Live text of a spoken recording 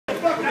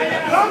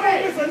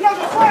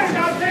another frame,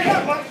 I'll tell you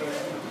that much.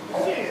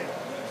 Shit.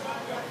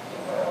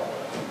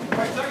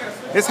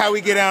 This how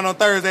we get down on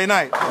Thursday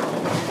night.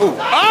 Ooh.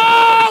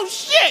 Oh,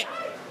 shit!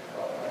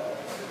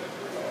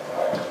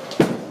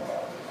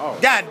 Oh.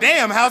 God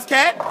damn, house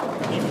cat.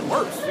 Even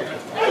worse.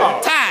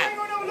 Tie.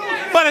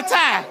 For the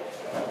tie.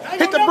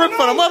 Hit the brick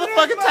for the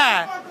motherfucking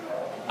tie.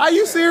 Are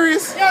you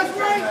serious? Yes,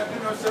 right.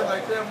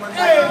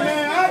 Hey,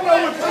 man, I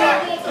know what to do. I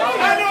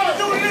know what to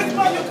do with this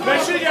motherfucker.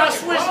 Make sure y'all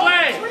switch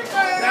lanes.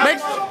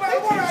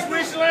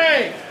 Switch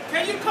lanes.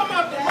 Can you come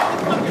out the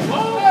motherfucking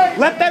hole?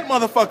 Let that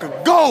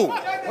motherfucker go.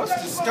 What's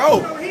the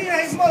scope? He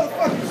ain't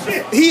motherfucking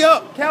shit. He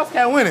up. House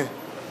cat winning.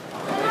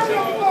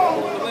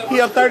 He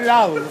up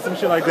 $30 or some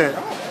shit like that.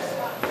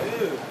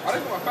 Are they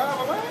going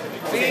 5 away?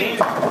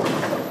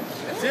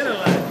 10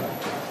 away.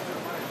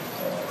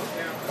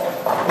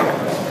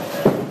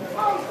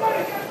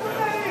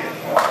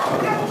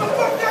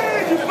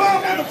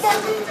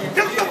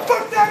 Get the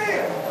fuck that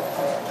in!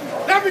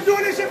 I've been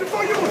doing this shit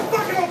before you was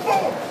fucking on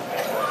phone.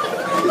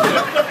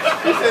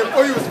 He said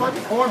before you was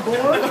fucking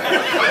cornball.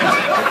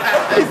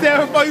 He said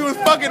before you was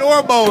fucking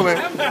or bowling.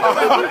 Hey,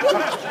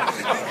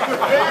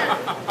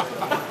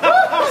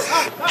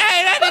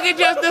 that nigga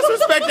just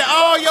disrespected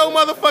all your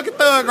motherfucking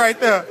thug right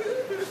there.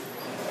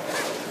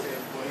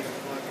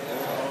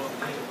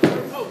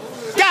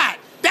 God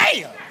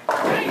damn!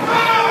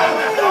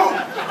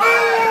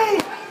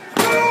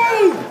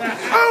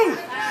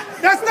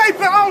 That's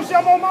Nathan. Oh shit,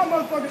 I'm on my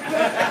motherfucking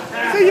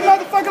stuff. See you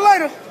motherfucking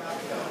later.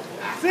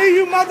 See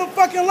you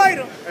motherfucking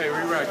later. Hey,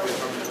 re-rack this.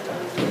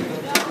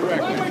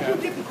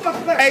 Get the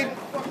fuck back.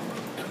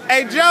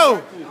 Hey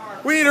Joe,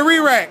 we need a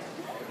re-rack.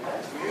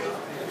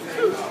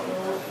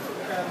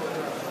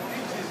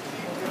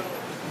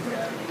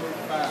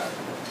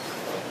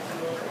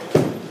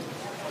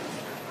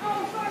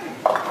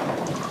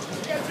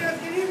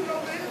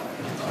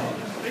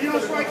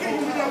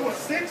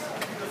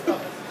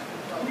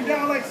 We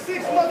down like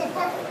 6,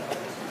 motherfucker.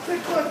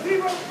 6 plus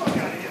 0. Fuck out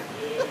of here.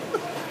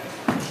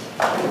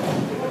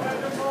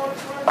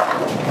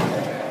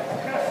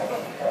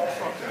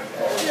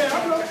 Yeah, I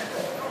know.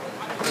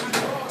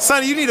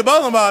 Sonny, you need a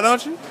bowling ball,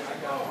 don't you?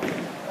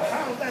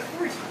 How was that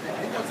 3?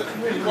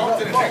 You walk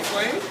to the next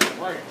lane.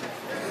 Right.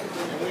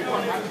 You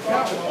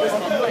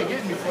ain't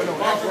getting me for no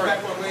walk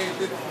back on lane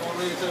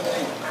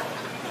 17.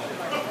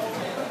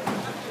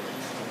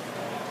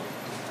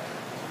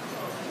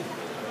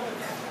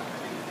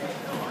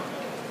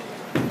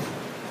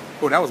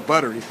 Oh, that was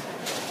buttery. He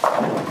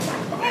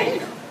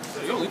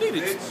only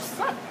needed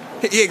 7.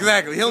 Yeah,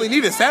 exactly. He only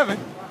needed 7.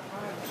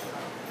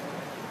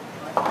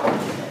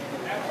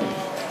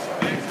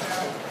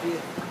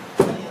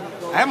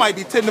 That might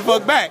be 10 the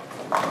fuck back.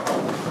 That's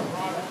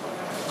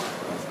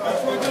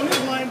why I got this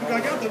line because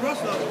I got the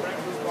rest of it.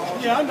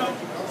 Yeah, I know.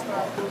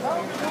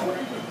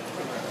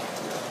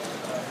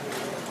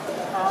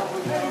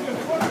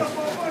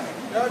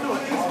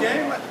 This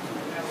game.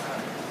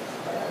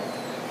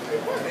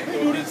 We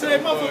do this today,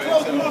 motherfucker,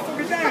 close the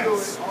motherfucker down.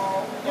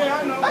 Yeah, I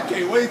know. I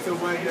can't wait till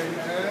Monday, man.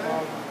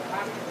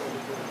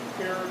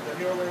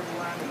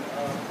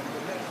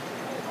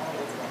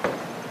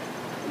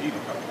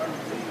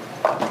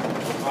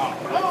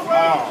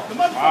 The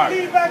motherfucker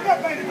lead back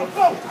up, ain't it? The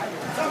float.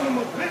 Some of them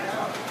are bitch.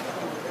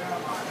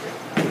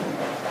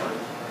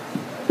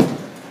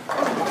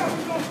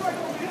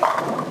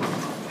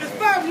 It's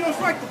 5 you gonna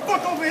strike the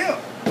fuck over here.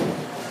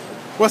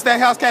 What's that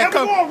house cat And we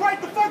come? going right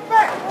the fuck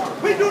back.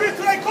 We do this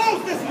till they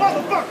close this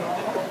motherfucker.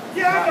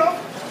 Yeah, I know.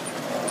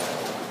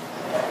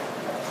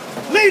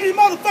 Leave these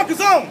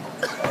motherfuckers on.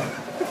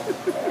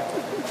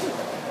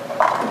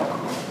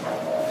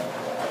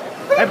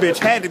 That bitch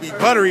had to be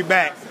buttery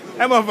back.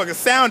 That motherfucker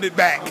sounded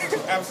back.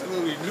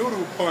 Absolutely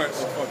noodle punch,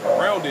 fucking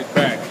rounded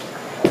back.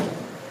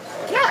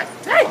 God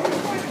dang.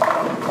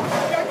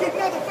 Gotta keep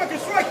motherfucking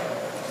striking.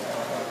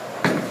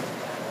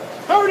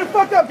 Hurry the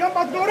fuck up, I'm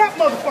about to go that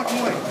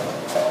motherfucking way.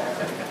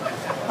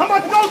 I'm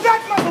about to go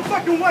that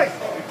motherfucking way.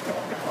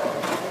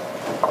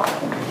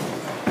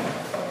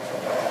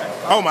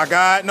 Oh my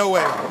God, no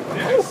way.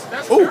 Yes,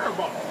 that's Ooh.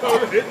 terrible.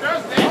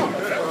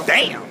 That's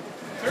Damn.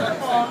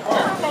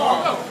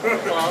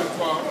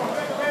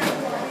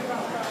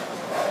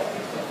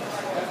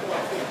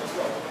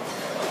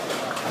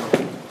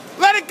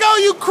 Let it go,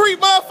 you creep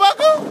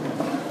motherfucker.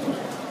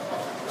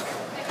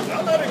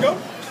 I'll let it go.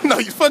 No,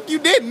 you fuck you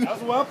didn't.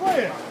 That's why I'm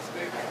playing.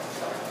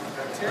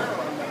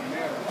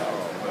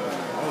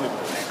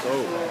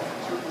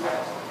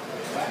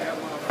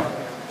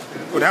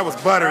 Oh, that was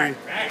buttery.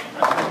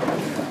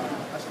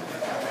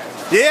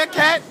 Yeah,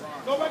 cat.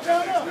 Go back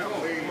down there.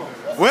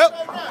 Well,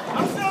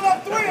 I'm still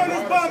up 3 on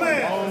this bum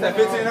ass. that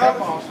 15 up?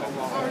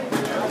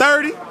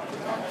 30.